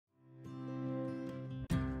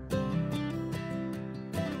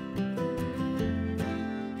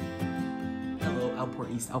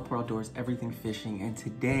East, Outpour Outdoors, everything fishing, and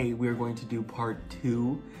today we're going to do part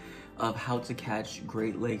 2 of how to catch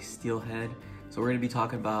Great Lakes steelhead. So we're going to be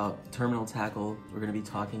talking about terminal tackle, we're going to be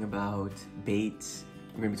talking about baits,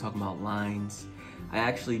 we're going to be talking about lines. I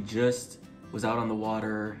actually just was out on the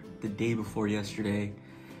water the day before yesterday,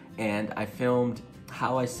 and I filmed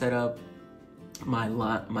how I set up my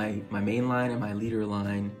main line and my leader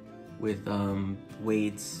line with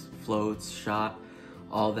weights, floats, shot,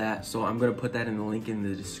 all that. So I'm gonna put that in the link in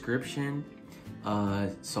the description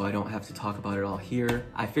so I don't have to talk about it all here.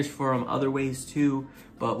 I fish for them other ways too,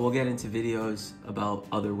 but we'll get into videos about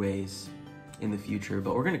other ways in the future,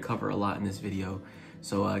 but we're gonna cover a lot in this video.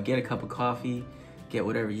 So get a cup of coffee, get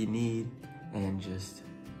whatever you need, and just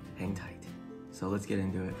hang tight. So let's get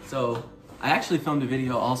into it. So I actually filmed a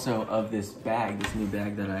video also of this bag, this new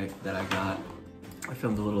bag that I got. I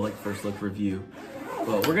filmed a little like first look review.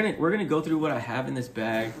 But we're gonna go through what I have in this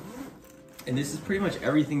bag, and this is pretty much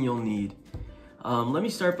everything you'll need. Let me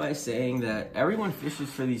start by saying that everyone fishes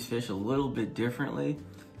for these fish a little bit differently.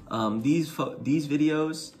 These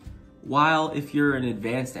videos, while if you're an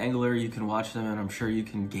advanced angler, you can watch them and I'm sure you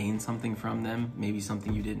can gain something from them, maybe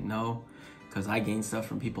something you didn't know, because I gain stuff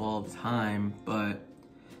from people all the time, but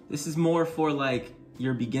this is more for like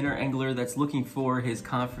your beginner angler that's looking for his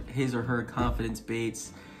or her confidence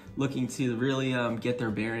baits, looking to really get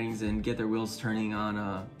their bearings and get their wheels turning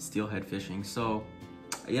on steelhead fishing. So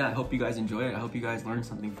yeah, I hope you guys enjoy it. I hope you guys learn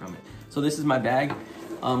something from it. So this is my bag.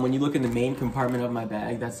 When you look in the main compartment of my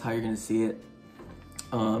bag, that's how you're gonna see it.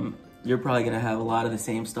 You're probably gonna have a lot of the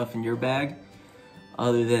same stuff in your bag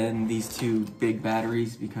other than these 2 big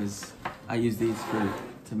batteries, because I use these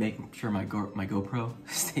to make sure my GoPro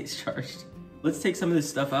stays charged. Let's take some of this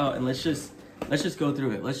stuff out and let's just go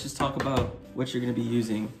through it. Let's just talk about what you're gonna be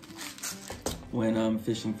using when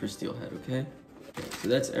fishing for steelhead, okay? So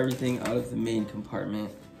that's everything out of the main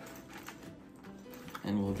compartment,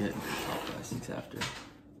 and we'll get into the top plastics after.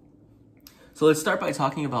 So let's start by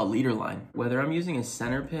talking about leader line. Whether I'm using a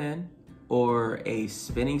center pin or a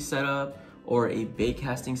spinning setup or a bait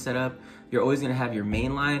casting setup, you're always gonna have your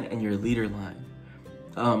main line and your leader line.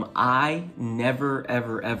 I never,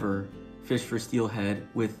 ever fish for steelhead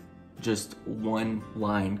with just one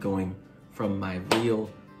line going from my reel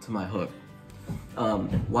to my hook.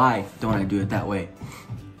 Why don't I do it that way?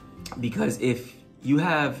 Because if you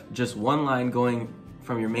have just one line going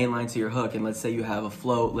from your main line to your hook, and let's say you have a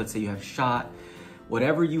float, let's say you have shot,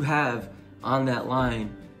 whatever you have on that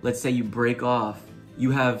line, let's say you break off,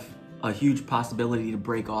 you have a huge possibility to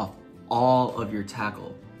break off all of your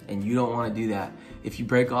tackle, and you don't want to do that. If you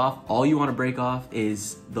break off, all you want to break off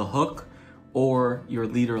is the hook or your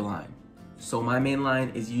leader line. So my main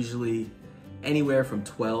line is usually anywhere from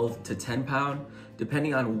 12 to 10 pound,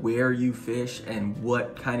 depending on where you fish and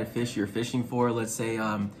what kind of fish you're fishing for. Let's say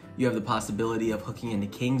you have the possibility of hooking into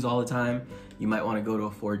kings all the time. You might want to go to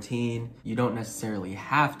a 14. You don't necessarily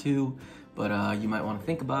have to, but you might want to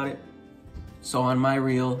think about it. So on my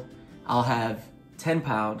reel, I'll have 10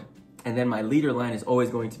 pound, and then my leader line is always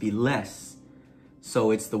going to be less.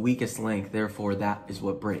 So it's the weakest length, therefore that is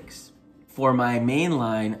what breaks. For my main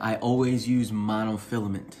line, I always use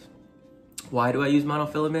monofilament. Why do I use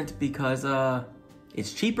monofilament? Because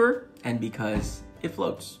it's cheaper and because it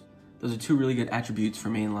floats. Those are 2 really good attributes for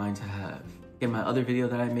main line to have. In my other video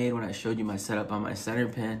that I made when I showed you my setup on my center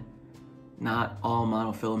pin, not all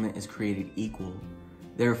monofilament is created equal.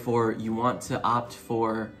 Therefore, you want to opt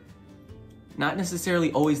for not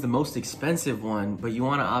necessarily always the most expensive one, but you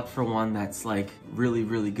want to opt for one that's like really,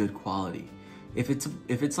 really good quality. If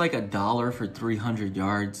it's like $1 for 300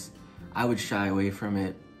 yards, I would shy away from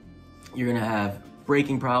it. You're gonna have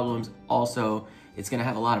breaking problems. Also, it's gonna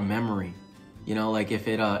have a lot of memory. You know, like if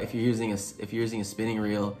you're using a spinning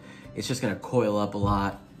reel, it's just gonna coil up a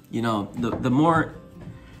lot. You know,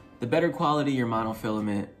 the better quality your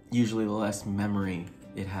monofilament, usually the less memory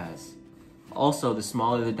it has. Also, the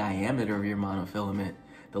smaller the diameter of your monofilament,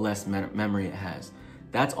 the less memory it has.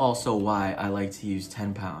 That's also why I like to use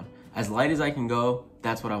 10 pound. As light as I can go,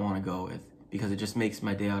 that's what I want to go with, because it just makes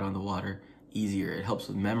my day out on the water easier. It helps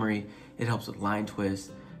with memory, it helps with line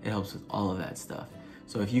twist, it helps with all of that stuff.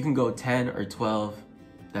 So if you can go 10 or 12,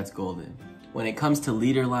 that's golden. When it comes to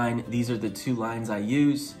leader line, these are the 2 lines I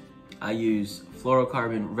use. I use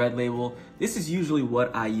fluorocarbon red label. This is usually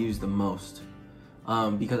what I use the most.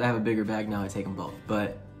 Because I have a bigger bag now, I take them both.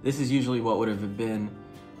 But this is usually what would have been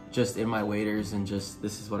just in my waders, and just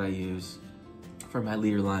this is what I use for my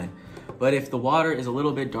leader line. But if the water is a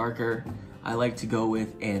little bit darker, I like to go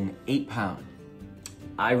with an 8 pound.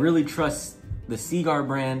 I really trust the Seaguar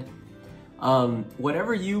brand.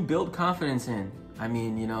 Whatever you build confidence in, I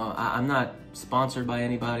mean, you know, I'm not sponsored by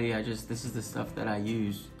anybody. This is the stuff that I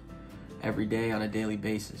use every day on a daily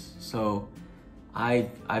basis. So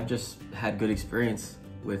I've just had good experience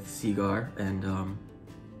with Seagar, and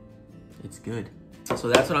it's good. So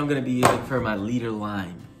that's what I'm gonna be using for my leader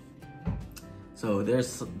line. So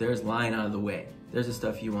there's line out of the way. There's the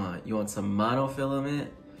stuff you want. You want some monofilament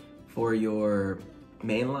for your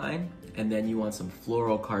main line, and then you want some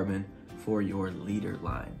fluorocarbon for your leader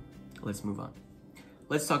line. Let's move on.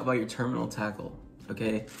 Let's talk about your terminal tackle,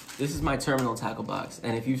 okay? This is my terminal tackle box,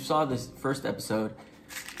 and if you saw this first episode,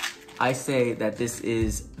 I say that this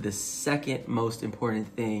is the second most important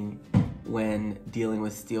thing when dealing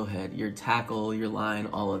with steelhead. Your tackle, your line,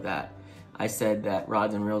 all of that. I said that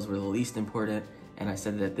rods and reels were the least important, and I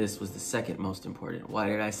said that this was the second most important. Why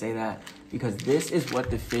did I say that? Because this is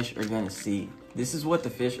what the fish are gonna see. This is what the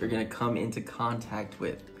fish are gonna come into contact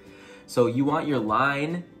with. So you want your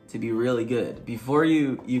line to be really good. Before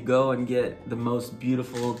you go and get the most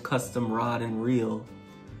beautiful custom rod and reel,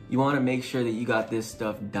 you wanna make sure that you got this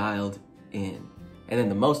stuff dialed in. And then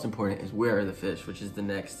the most important is where are the fish, which is the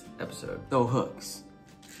next episode. So hooks.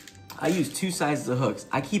 I use 2 sizes of hooks.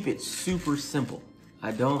 I keep it super simple.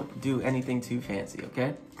 I don't do anything too fancy,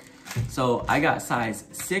 okay? So I got size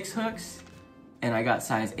 6 hooks and I got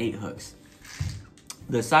size 8 hooks.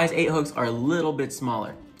 The size 8 hooks are a little bit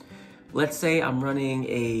smaller. Let's say I'm running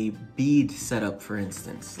a bead setup, for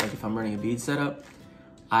instance. Like if I'm running a bead setup,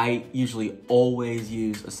 I usually always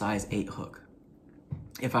use a size 8 hook.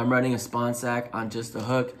 If I'm running a spawn sack on just a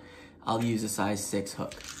hook, I'll use a size 6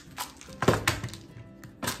 hook.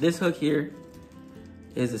 This hook here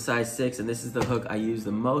is a size 6, and this is the hook I use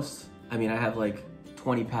the most. I mean, I have like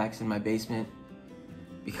 20 packs in my basement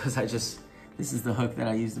because this is the hook that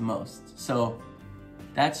I use the most. So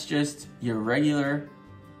that's just your regular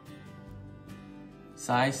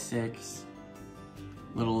size 6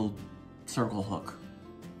 little circle hook.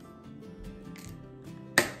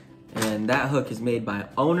 And that hook is made by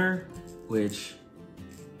Owner, which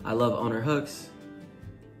I love Owner hooks.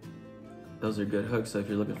 Those are good hooks, so if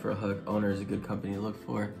you're looking for a hook, Owner is a good company to look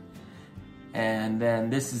for. And then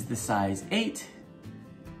this is the size 8,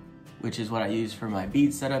 which is what I use for my bead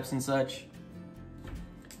setups and such.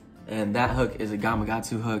 And that hook is a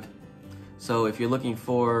Gamakatsu hook. So if you're looking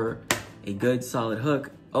for a good solid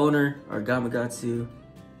hook, Owner or Gamakatsu,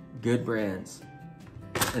 good brands.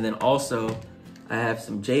 And then also, I have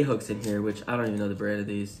some J hooks in here, which I don't even know the brand of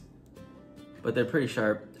these, but they're pretty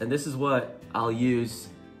sharp. And this is what I'll use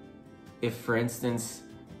if, for instance,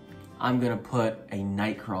 I'm gonna put a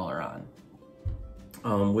night crawler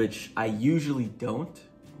on, which I usually don't.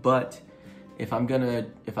 But if I'm gonna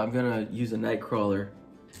use a night crawler,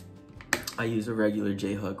 I use a regular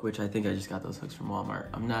J hook, which I think I just got those hooks from Walmart.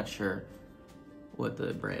 I'm not sure what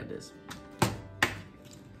the brand is.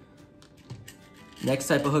 Next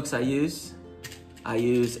type of hooks I use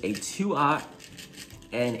a 2/0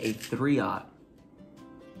 and a 3/0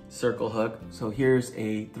 circle hook. So here's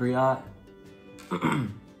a 3/0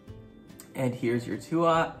 and here's your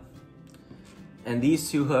 2/0. And these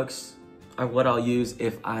 2 hooks are what I'll use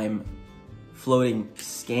if I'm floating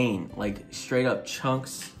skein, like straight up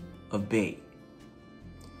chunks of bait.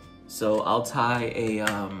 So I'll tie a,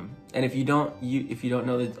 and if you don't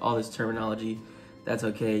know all this terminology, that's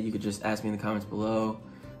okay. You could just ask me in the comments below,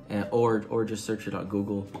 or just search it on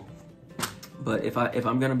Google. But if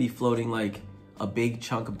I'm gonna be floating like a big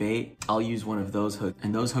chunk of bait, I'll use one of those hooks,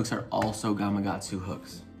 and those hooks are also Gamakatsu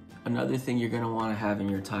hooks. Another thing you're gonna wanna have in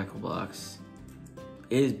your tackle box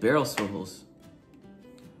is barrel swivels.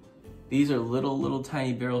 These are little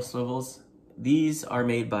tiny barrel swivels. These are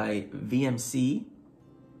made by VMC.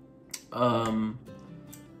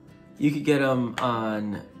 You could get them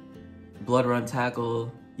on Blood Run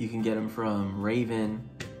Tackle. You can get them from Raven,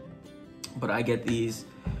 but I get these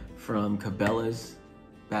from Cabela's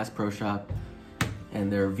Bass Pro Shop,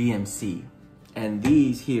 and they're VMC. And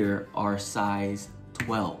these here are size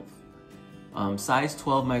 12. Size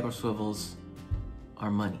 12 micro swivels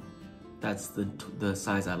are money. That's the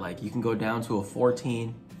size I like. You can go down to a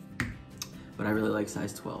 14, but I really like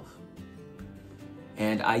size 12.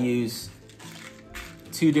 And I use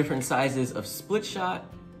 2 different sizes of split shot,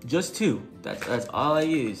 just 2. That's all I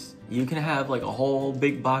use. You can have like a whole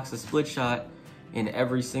big box of split shot in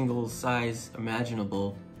every single size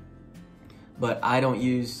imaginable, but I don't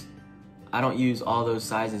use all those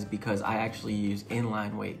sizes because I actually use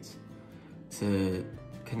inline weights to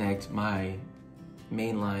connect my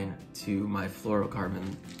main line to my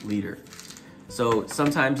fluorocarbon leader. So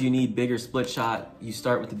sometimes you need bigger split shot. You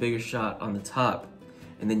start with the bigger shot on the top,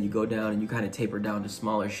 and then you go down and you kind of taper down to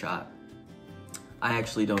smaller shot. I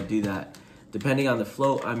actually don't do that. Depending on the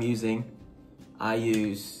float I'm using, I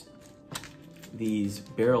use these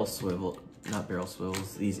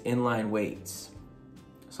these inline weights.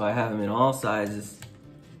 So I have them in all sizes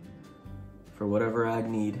for whatever I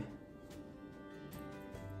need.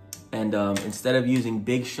 And instead of using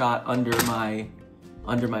big shot under my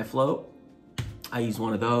float, I use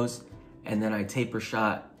one of those, and then I taper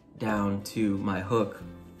shot down to my hook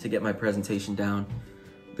to get my presentation down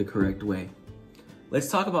the correct way. Let's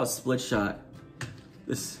talk about split shot.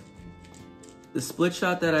 The split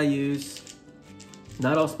shot that I use,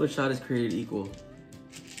 not all split shot is created equal.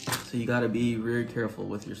 So you gotta be very careful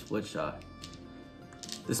with your split shot.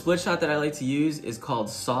 The split shot that I like to use is called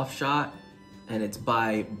soft shot, and it's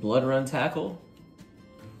by Blood Run Tackle.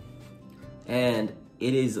 And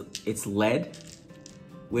it's lead,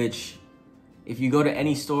 which if you go to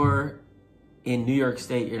any store in New York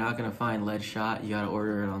State, you're not gonna find lead shot. You gotta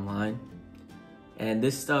order it online. And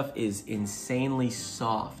this stuff is insanely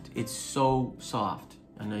soft. It's so soft.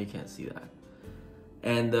 I know you can't see that.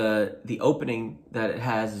 And the opening that it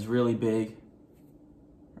has is really big.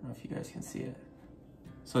 I don't know if you guys can see it.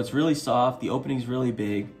 So it's really soft, the opening's really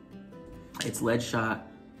big. It's lead shot.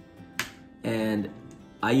 And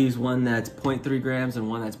I use one that's 0.3 grams and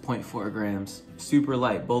one that's 0.4 grams. Super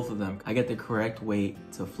light, both of them. I get the correct weight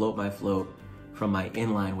to float my float from my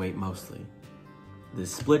inline weight mostly. The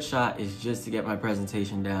split shot is just to get my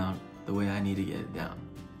presentation down the way I need to get it down.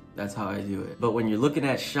 That's how I do it. But when you're looking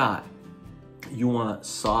at shot, you want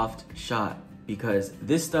soft shot because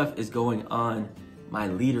this stuff is going on my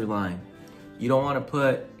leader line. You don't want to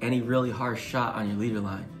put any really harsh shot on your leader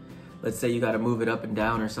line. Let's say you got to move it up and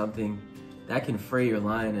down or something. That can fray your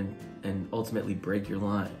line and ultimately break your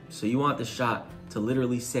line. So you want the shot to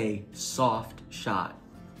literally say soft shot.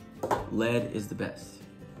 Lead is the best.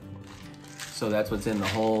 So that's what's in the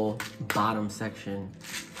whole bottom section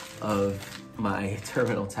of my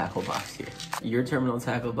terminal tackle box here. Your terminal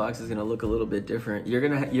tackle box is gonna look a little bit different. You're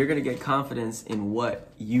gonna get confidence in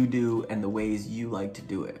what you do and the ways you like to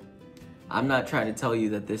do it. I'm not trying to tell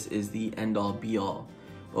you that this is the end all be all,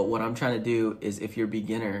 but what I'm trying to do is if you're a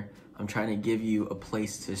beginner, I'm trying to give you a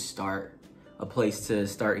place to start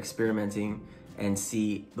experimenting and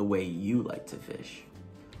see the way you like to fish.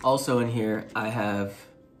 Also in here, I have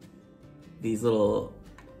these little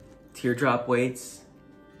teardrop weights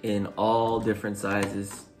in all different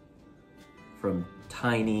sizes, from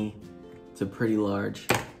tiny to pretty large.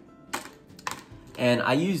 And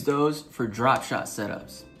I use those for drop shot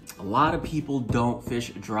setups. A lot of people don't fish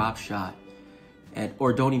a drop shot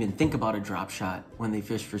or don't even think about a drop shot when they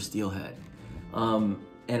fish for steelhead.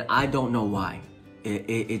 And I don't know why.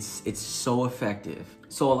 It's so effective.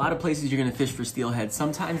 So a lot of places you're gonna fish for steelhead,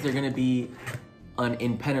 sometimes they're gonna be an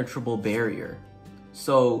impenetrable barrier.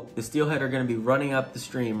 So the steelhead are gonna be running up the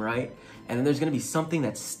stream, right? And then there's gonna be something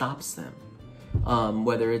that stops them.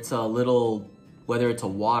 Whether it's a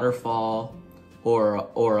waterfall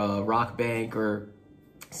or a rock bank, or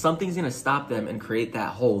something's gonna stop them and create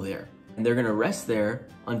that hole there. And they're gonna rest there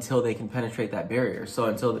until they can penetrate that barrier. So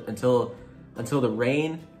until the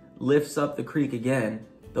rain lifts up the creek again,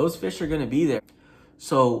 those fish are gonna be there.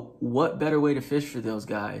 So what better way to fish for those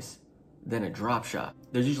guys than a drop shot?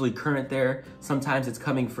 There's usually current there. Sometimes it's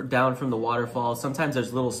coming down from the waterfall. Sometimes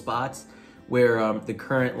there's little spots where the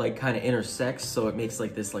current like kind of intersects, so it makes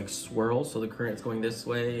like this like swirl. So the current's going this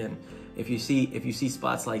way, and if you see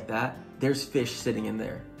spots like that, there's fish sitting in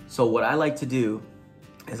there. So what I like to do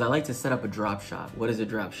is I like to set up a drop shot. What is a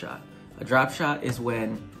drop shot? A drop shot is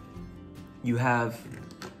when you have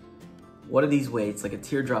one of these weights, like a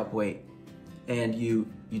teardrop weight, and you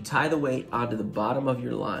tie the weight onto the bottom of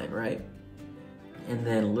your line, right? And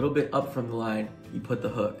then a little bit up from the line, you put the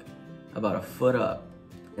hook about a foot up,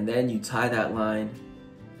 and then you tie that line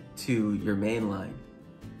to your main line.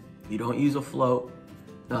 You don't use a float,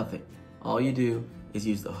 nothing. All you do is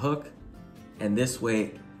use the hook and this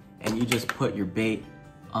weight, and you just put your bait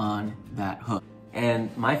on that hook.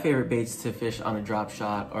 And my favorite baits to fish on a drop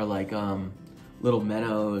shot are like little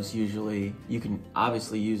minnows usually. You can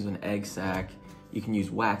obviously use an egg sac. You can use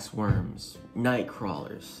wax worms, night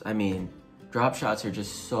crawlers. I mean, drop shots are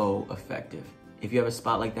just so effective. If you have a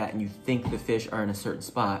spot like that and you think the fish are in a certain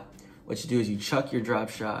spot, what you do is you chuck your drop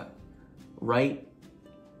shot right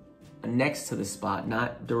next to the spot,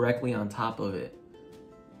 not directly on top of it.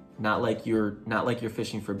 Not like you're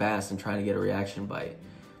fishing for bass and trying to get a reaction bite.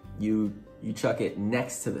 You chuck it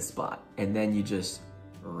next to the spot, and then you just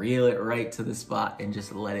reel it right to the spot and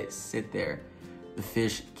just let it sit there. The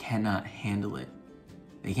fish cannot handle it.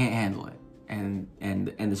 They can't handle it. And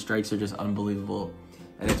the strikes are just unbelievable.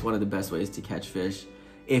 And it's one of the best ways to catch fish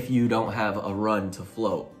if you don't have a run to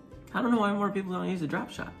float. I don't know why more people don't use a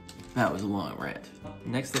drop shot. That was a long rant.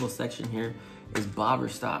 Next little section here is bobber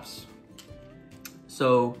stops.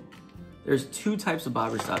 So there's two types of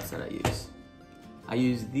bobber stops that I use. I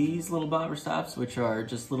use these little bobber stops, which are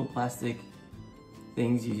just little plastic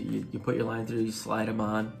things you put your line through, you slide them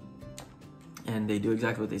on, and they do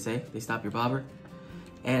exactly what they say. They stop your bobber.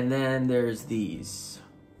 And then there's these,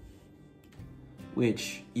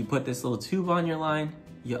 which you put this little tube on your line,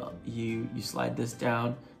 you slide this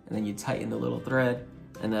down, and then you tighten the little thread,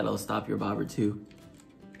 and that'll stop your bobber too.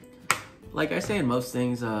 Like I say in most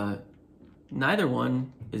things, neither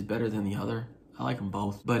one is better than the other. I like them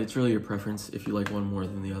both, but it's really your preference if you like one more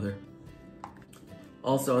than the other.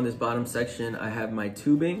 Also in this bottom section, I have my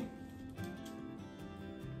tubing,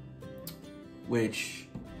 which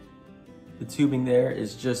the tubing there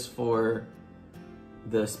is just for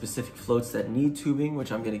the specific floats that need tubing,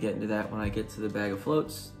 which I'm gonna get into that when I get to the bag of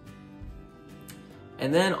floats.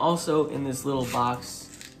 And then also in this little box,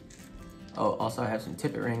 oh, also I have some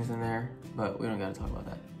tippet rings in there, but we don't gotta talk about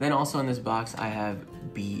that. Then also in this box, I have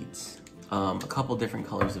beads, a couple different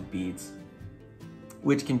colors of beads,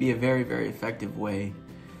 which can be a very, very effective way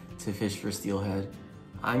to fish for steelhead.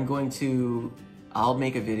 I'll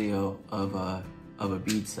make a video of a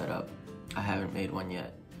bead setup. I haven't made one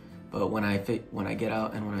yet, but when I get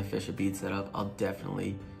out and when I fish a bead setup, I'll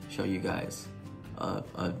definitely show you guys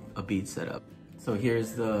a bead setup. So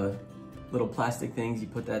here's the little plastic things. You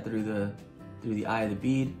put that through the eye of the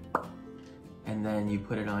bead, and then you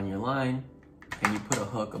put it on your line, and you put a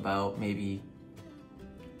hook about maybe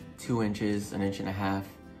 2 inches, 1.5 inches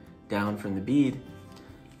down from the bead.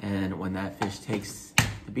 And when that fish takes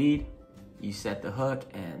the bead, you set the hook,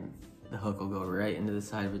 and the hook will go right into the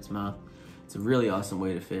side of its mouth. It's a really awesome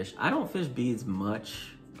way to fish. I don't fish beads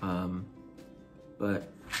much,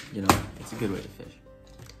 but you know, it's a good way to fish.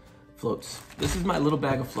 Floats. This is my little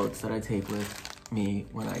bag of floats that I take with me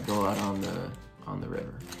when I go out on the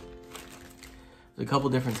river. There's a couple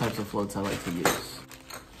different types of floats I like to use.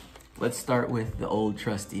 Let's start with the old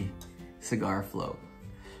trusty cigar float.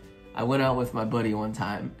 I went out with my buddy one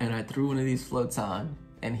time and I threw one of these floats on,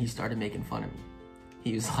 and he started making fun of me.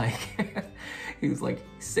 He was like,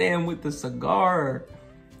 Sam with the cigar.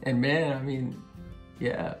 And man, I mean,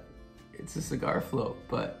 yeah, it's a cigar float,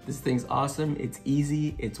 but this thing's awesome. It's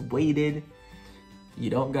easy, it's weighted. You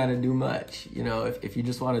don't gotta do much. You know, if you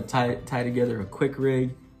just wanna tie together a quick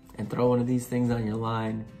rig and throw one of these things on your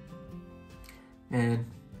line, man,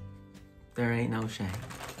 there ain't no shame.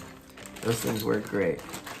 Those things work great.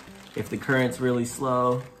 If the current's really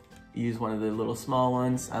slow, use one of the little small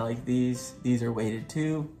ones. I like these. These are weighted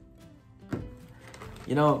too.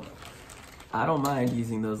 You know, I don't mind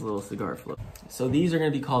using those little cigar floats. So these are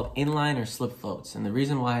gonna be called inline or slip floats. And the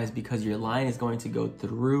reason why is because your line is going to go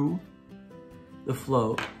through the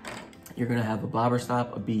float. You're gonna have a bobber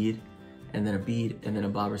stop, a bead, and then a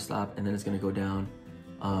bobber stop, and then it's gonna go down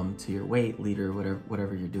to your weight, leader,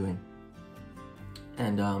 whatever you're doing.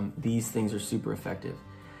 And these things are super effective.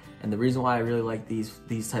 And the reason why I really like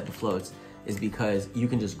these type of floats is because you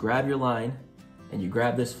can just grab your line and you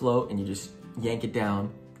grab this float and you just yank it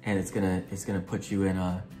down, and it's gonna put you in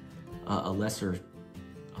a lesser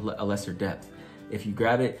depth. If you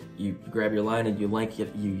grab it, you grab your line and you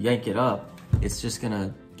yank it up, it's just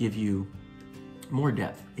gonna give you more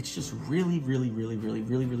depth. It's just really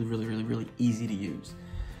easy to use.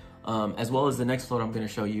 As well as the next float I'm gonna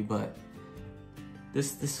show you, but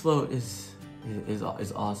this float is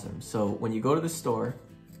awesome. So when you go to the store,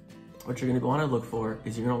 what you're gonna want to look for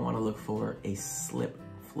is you're gonna want to look for a slip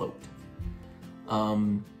float.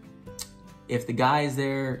 If the guy is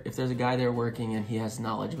there, if there's a guy there working and he has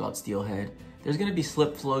knowledge about steelhead, there's gonna be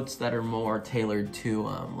slip floats that are more tailored to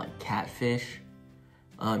like catfish.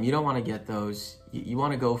 You don't want to get those. You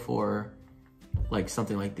want to go for like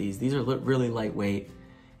something like these. These are really lightweight,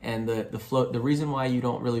 and the reason why you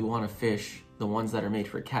don't really want to fish the ones that are made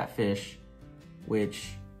for catfish, which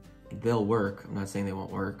they'll work, I'm not saying they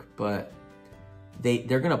won't work, but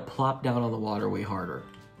they're gonna plop down on the water way harder.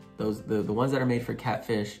 The ones that are made for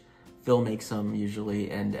catfish, Phil makes them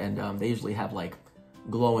usually, and they usually have like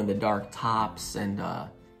glow in the dark tops, and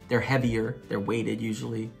they're heavier, they're weighted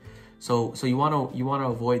usually. So you wanna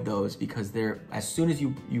avoid those, because as soon as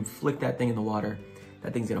you flick that thing in the water,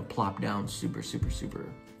 that thing's gonna plop down super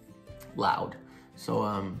loud. So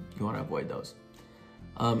you wanna avoid those.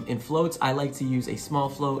 In floats, I like to use a small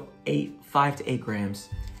float, 5 to 8 grams,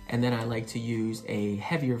 and then I like to use a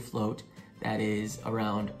heavier float that is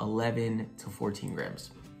around 11 to 14 grams.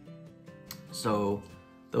 So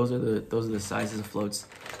those are the sizes of floats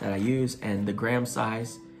that I use, and the gram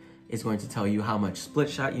size is going to tell you how much split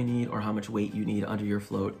shot you need or how much weight you need under your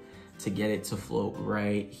float. to get it to float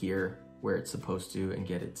right here where it's supposed to and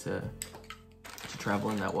get it to travel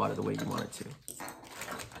in that water the way you want it to.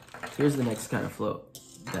 Here's the next kind of float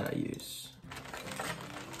that I use.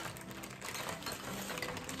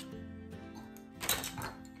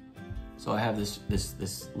 So I have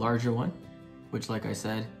this larger one, which, like I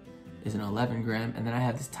said, is an 11 gram, and then I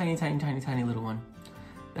have this tiny little one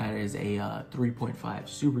that is a 3.5,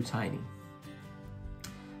 super tiny.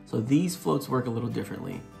 So these floats work a little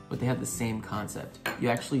differently, but they have the same concept. You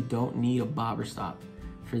actually don't need a bobber stop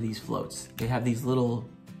for these floats. They have these little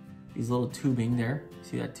tubing there.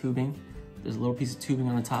 See that tubing? There's a little piece of tubing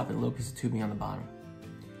on the top and a little piece of tubing on the bottom.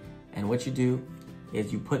 And what you do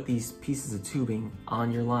is you put these pieces of tubing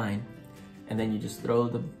on your line, and then you just throw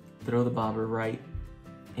the bobber right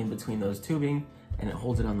in between those tubing, and it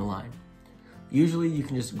holds it on the line. Usually you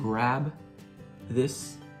can just grab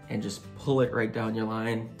this and just pull it right down your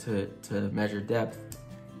line to measure depth,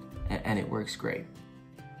 and it works great.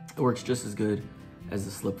 It works just as good as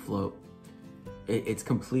the slip float. It's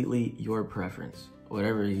completely your preference.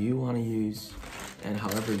 Whatever you want to use and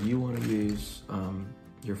however you want to use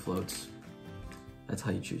your floats, that's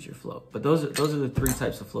how you choose your float. But those are the 3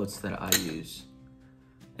 types of floats that I use.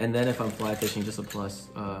 And then if I'm fly fishing, just a plus,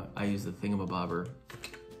 I use the thingamabobber,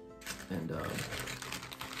 and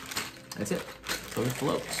that's it. Those are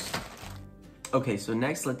floats. Okay, so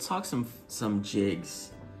next let's talk some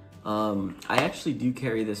jigs. I actually do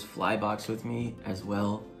carry this fly box with me as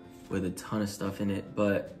well, with a ton of stuff in it,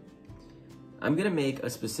 but I'm gonna make a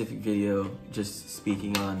specific video just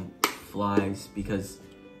speaking on flies because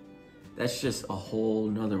that's just a whole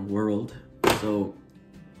nother world. So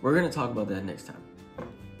we're gonna talk about that next time.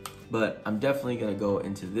 But I'm definitely gonna go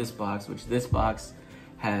into this box, which this box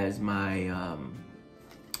has my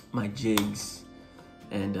my jigs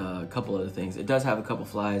and a couple other things. It does have a couple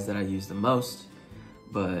flies that I use the most,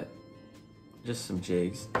 but just some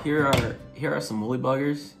jigs. Here are some woolly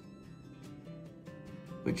buggers,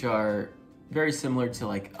 which are very similar to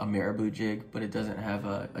like a marabou jig, but it doesn't have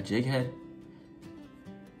a jig head.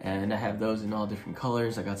 And I have those in all different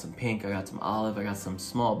colors. I got some pink, I got some olive, I got some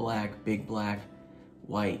small black, big black,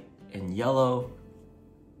 white, and yellow.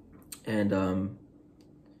 And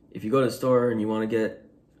if you go to the store and you want to get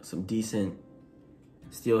some decent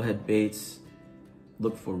steelhead baits,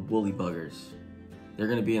 look for woolly buggers. They're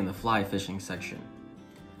gonna be in the fly fishing section.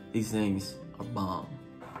 These things are bomb.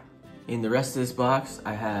 In the rest of this box,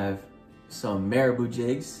 I have some marabou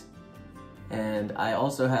jigs, and I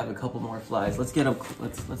also have a couple more flies. Let's get up.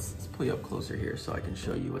 Let's pull you up closer here so I can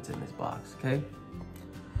show you what's in this box. Okay.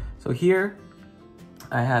 So here,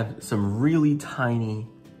 I have some really tiny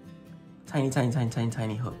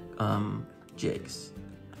hook jigs,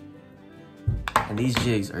 and these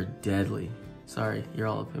jigs are deadly. Sorry, you're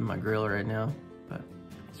all up in my grill right now, but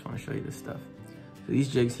I just want to show you this stuff. So these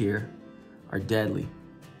jigs here are deadly.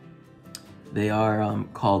 They are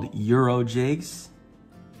called Euro jigs,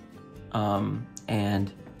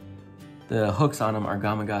 and the hooks on them are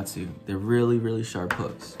Gamakatsu. They're really sharp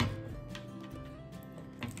hooks.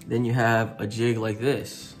 Then you have a jig like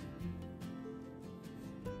this,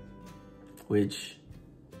 which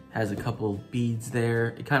has a couple beads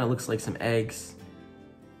there. It kind of looks like some eggs.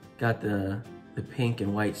 Got the pink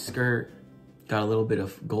and white skirt. Got a little bit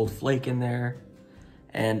of gold flake in there.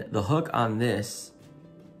 And the hook on this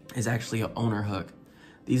is actually an owner hook.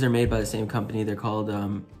 These are made by the same company. They're called,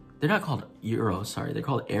 they're not called Euro, sorry. They're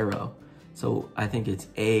called Arrow. So I think it's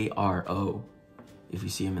A-R-O if you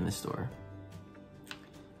see them in the store.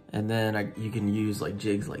 And then you can use like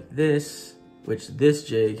jigs like this, which this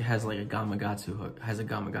jig has like a Gamakatsu hook,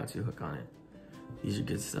 on it. These are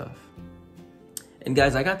good stuff. And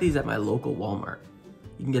guys, I got these at my local Walmart.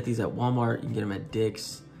 You can get these at Walmart, you can get them at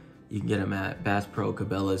Dick's, you can get them at Bass Pro,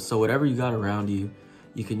 Cabela's. So whatever you got around you,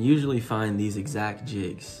 you can usually find these exact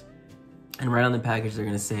jigs. And right on the package, they're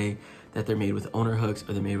gonna say that they're made with owner hooks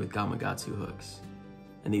or they're made with Gamakatsu hooks.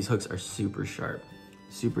 And these hooks are super sharp,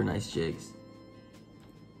 super nice jigs.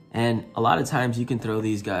 And a lot of times you can throw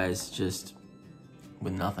these guys just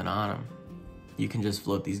with nothing on them. You can just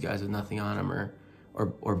float these guys with nothing on them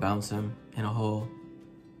or bounce them in a hole.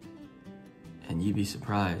 And you'd be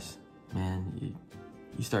surprised, man.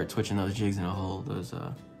 You start twitching those jigs in a hole, those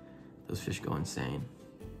fish go insane.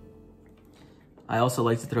 I also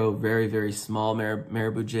like to throw very small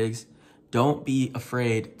marabou jigs. Don't be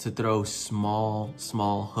afraid to throw small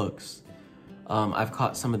hooks. I've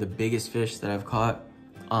caught some of the biggest fish that I've caught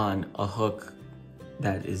on a hook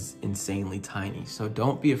that is insanely tiny. So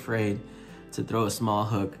don't be afraid to throw a small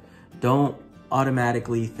hook. Don't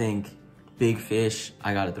automatically think big fish,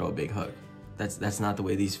 I gotta throw a big hook. That's not the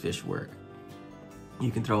way these fish work.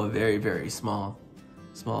 you can throw a very, very small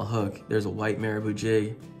hook. There's a white marabou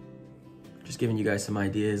jig. Just giving you guys some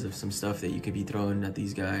ideas of some stuff that you could be throwing at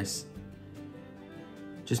these guys.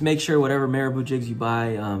 Just make sure whatever marabou jigs you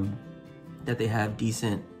buy, that they have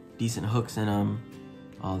decent hooks in them,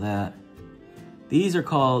 all that. These are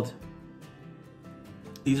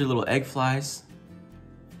little egg flies.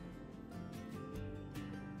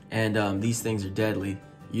 And these things are deadly.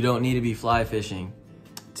 You don't need to be fly fishing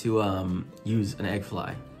to use an egg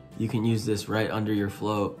fly. You can use this right under your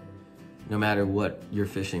float, no matter what you're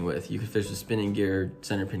fishing with. You can fish with spinning gear,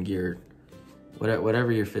 center pin gear,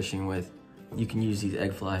 whatever you're fishing with, you can use these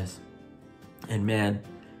egg flies. And man,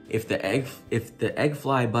 if the egg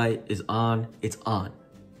fly bite is on, it's on.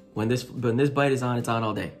 When this bite is on, it's on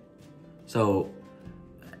all day. So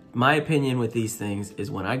my opinion with these things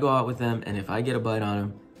is when I go out with them and if I get a bite on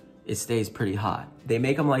them, it stays pretty hot. They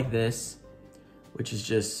make them like this, which is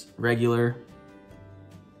just regular.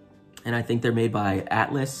 And I think they're made by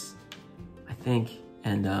Atlas, I think.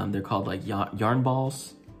 And they're called like yarn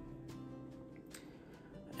balls.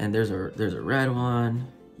 And there's a red one.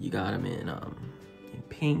 You got them in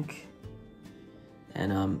pink.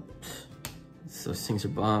 And those things are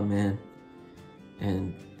bomb, man.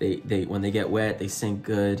 And they when they get wet, they sink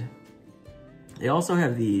good. They also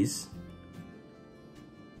have these,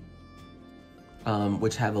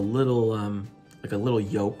 which have a little like a little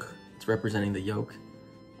yolk. It's representing the yolk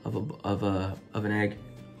of an egg.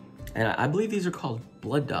 And I believe these are called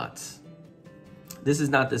blood dots. This is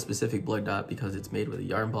not the specific blood dot because it's made with a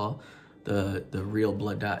yarn ball. The real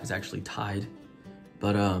blood dot is actually tied.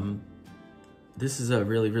 But this is a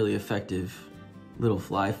really, really effective little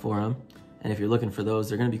fly for them. And if you're looking for those,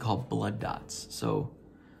 they're gonna be called blood dots. So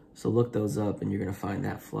look those up and you're gonna find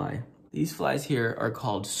that fly. These flies here are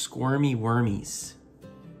called squirmy wormies.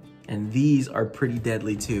 And these are pretty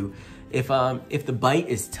deadly too. If the bite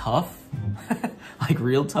is tough, like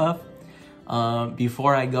real tough,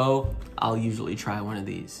 before I go, I'll usually try one of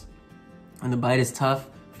these. When the bite is tough,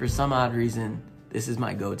 for some odd reason, this is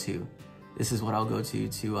my go-to. This is what I'll go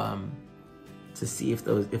to see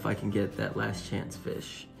if I can get that last chance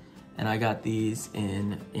fish. And I got these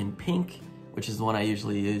in pink, which is the one I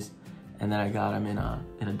usually use, and then I got them in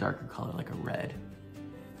a darker color, like a red.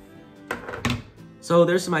 So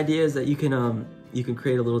there's some ideas that you can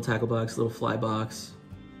create a little tackle box, a little fly box.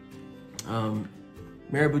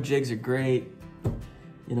 Marabou jigs are great.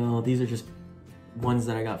 You know, these are just ones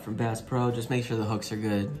that I got from Bass Pro. Just make sure the hooks are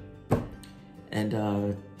good.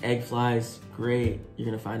 And egg flies, great. You're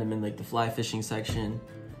gonna find them in like the fly fishing section.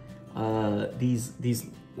 These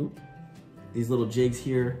little jigs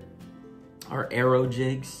here are arrow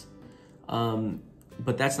jigs.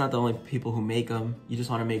 But that's not the only people who make them. You just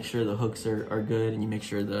wanna make sure the hooks are good and you make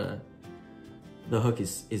sure the hook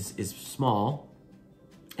is small.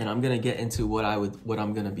 And I'm gonna get into what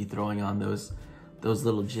I'm gonna be throwing on those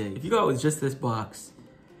little jigs. If you go out with just this box,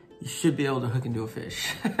 you should be able to hook into a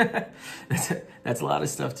fish. That's a lot of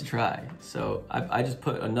stuff to try. So I just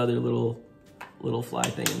put another little fly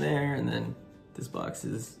thing in there, and then this box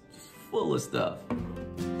is just full of stuff.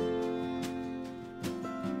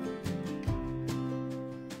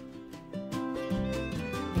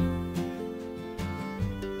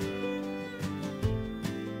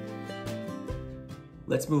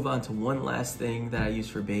 Let's move on to one last thing that I use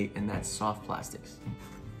for bait, and that's soft plastics.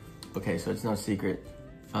 Okay, so it's no secret,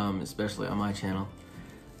 especially on my channel.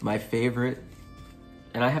 My favorite,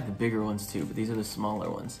 and I have the bigger ones too, but these are the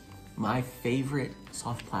smaller ones. My favorite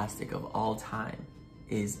soft plastic of all time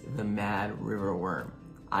is the Mad River Worm.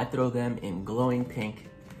 I throw them in glowing pink.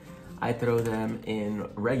 I throw them in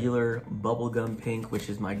regular bubblegum pink, which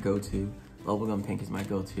is my go-to. Bubblegum pink is my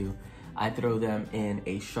go-to. I throw them in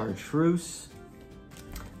a chartreuse.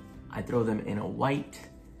 I throw them in a white,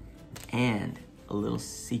 and a little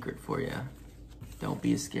secret for you. Don't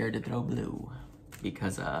be scared to throw blue,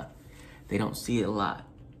 because they don't see it a lot.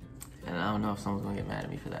 And I don't know if someone's gonna get mad at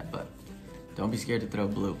me for that, but don't be scared to throw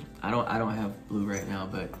blue. I don't have blue right now,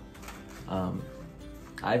 but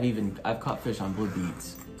I've caught fish on blue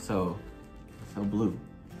beads, so blue.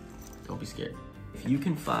 Don't be scared. If you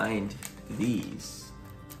can find these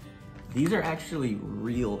are actually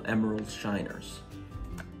real emerald shiners.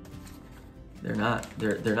 They're not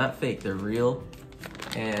fake, they're real,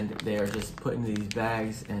 and they are just put into these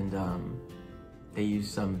bags, and they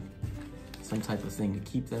use some type of thing to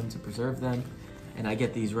keep them, to preserve them. And I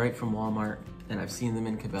get these right from Walmart, and I've seen them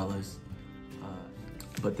in Cabela's,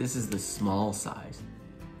 but this is the small size.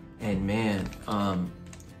 And man,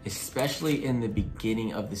 especially in the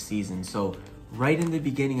beginning of the season, so right in the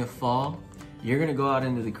beginning of fall, you're gonna go out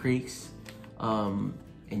into the creeks, and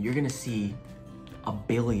you're gonna see a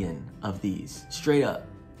billion of these. Straight up.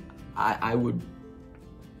 I would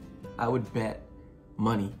bet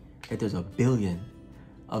money that there's a billion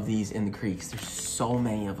of these in the creeks. There's so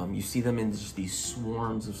many of them. You see them in just these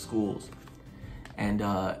swarms of schools. And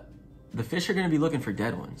the fish are gonna be looking for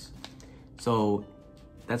dead ones. So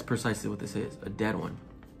that's precisely what this is, a dead one.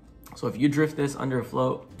 So if you drift this under a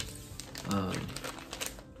float,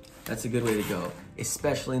 that's a good way to go,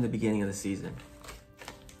 especially in the beginning of the season.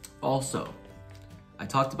 Also, I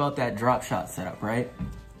talked about that drop shot setup, right?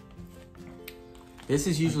 This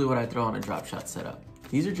is usually what I throw on a drop shot setup.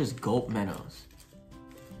 These are just gulp minnows.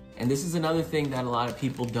 And this is another thing that a lot of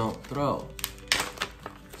people don't throw.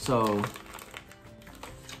 So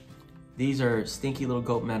these are stinky little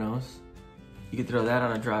gulp minnows. You can throw that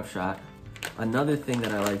on a drop shot. Another thing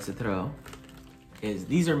that I like to throw is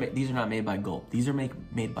these are not made by Gulp. These are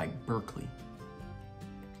made by Berkeley.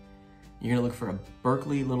 You're gonna look for a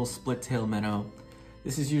Berkeley little split tail minnow.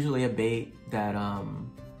 This is usually a bait that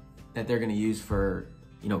that they're gonna use for,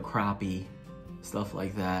 you know, crappie, stuff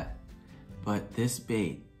like that. But this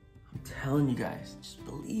bait, I'm telling you guys, just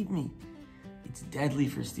believe me, it's deadly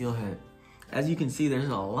for steelhead. As you can see, there's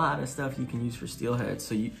a lot of stuff you can use for steelhead.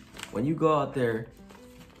 So when you go out there,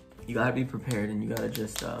 you gotta be prepared, and you gotta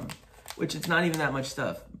just, which it's not even that much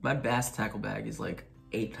stuff. My bass tackle bag is like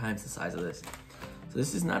 8 times the size of this. So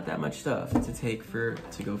this is not that much stuff to take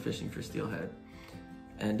to go fishing for steelhead.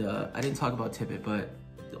 And I didn't talk about tippet, but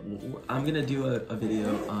I'm gonna do a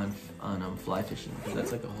video on fly fishing, because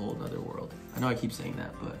that's like a whole nother world. I know I keep saying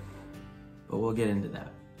that, but we'll get into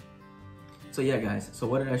that. So yeah, guys, so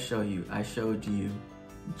what did I show you? I showed you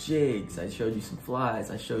jigs, I showed you some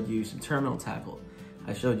flies, I showed you some terminal tackle,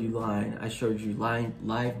 I showed you line, I showed you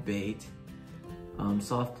live bait,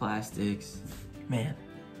 soft plastics. Man,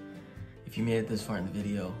 if you made it this far in the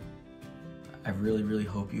video, I really, really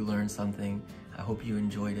hope you learned something. I hope you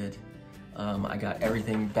enjoyed it. I got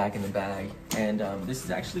everything back in the bag, and this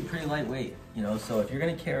is actually pretty lightweight, you know, so if you're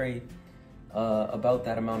gonna carry about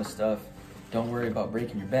that amount of stuff, don't worry about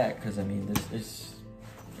breaking your back, because I mean, it's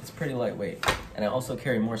pretty lightweight. And I also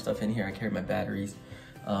carry more stuff in here. I carry my batteries.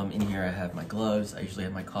 In here I have my gloves, I usually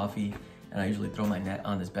have my coffee, and I usually throw my net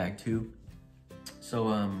on this bag too.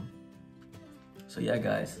 So yeah,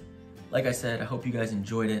 guys, like I said, I hope you guys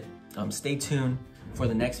enjoyed it. Stay tuned for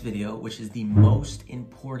the next video, which is the most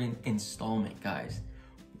important installment, guys.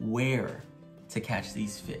 Where to catch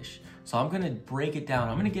these fish. So I'm gonna break it down.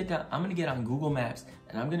 I'm gonna get on Google Maps,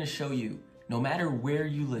 and I'm gonna show you, no matter where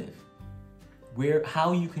you live,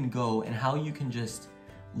 how you can go and how you can just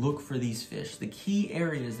look for these fish. The key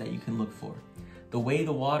areas that you can look for. The way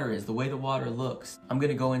the water is, the way the water looks. I'm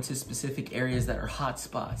gonna go into specific areas that are hot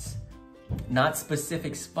spots. Not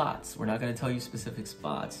specific spots. We're not gonna tell you specific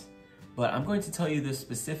spots, but I'm going to tell you the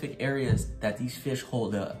specific areas that these fish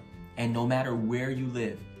hold up. And no matter where you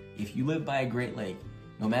live, if you live by a Great Lake,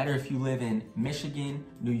 no matter if you live in Michigan,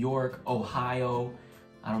 New York, Ohio,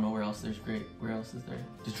 I don't know where else where else is there?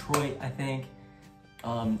 Detroit, I think.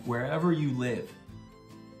 Wherever you live,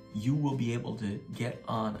 you will be able to get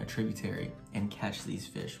on a tributary and catch these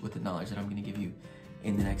fish with the knowledge that I'm gonna give you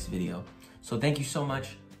in the next video. So thank you so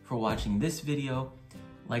much for watching this video.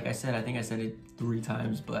 Like I said, I think I said it 3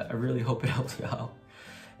 times, but I really hope it helped you out.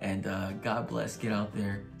 And God bless, get out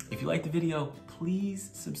there. If you liked the video, please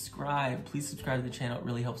subscribe. Please subscribe to the channel, it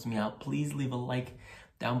really helps me out. Please leave a like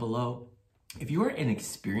down below. If you are an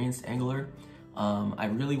experienced angler, I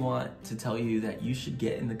really want to tell you that you should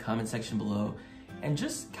get in the comment section below and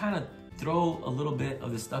just kind of throw a little bit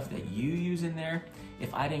of the stuff that you use in there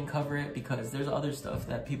if I didn't cover it, because there's other stuff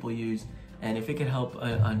that people use, and if it could help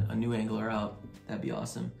a new angler out, that'd be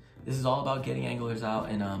awesome. This is all about getting anglers out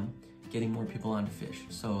and getting more people on to fish,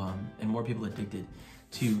 so and more people addicted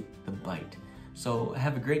to the bite. So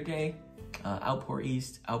have a great day. Outpour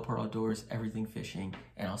East, Outpour Outdoors, everything fishing,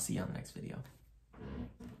 and I'll see you on the next video.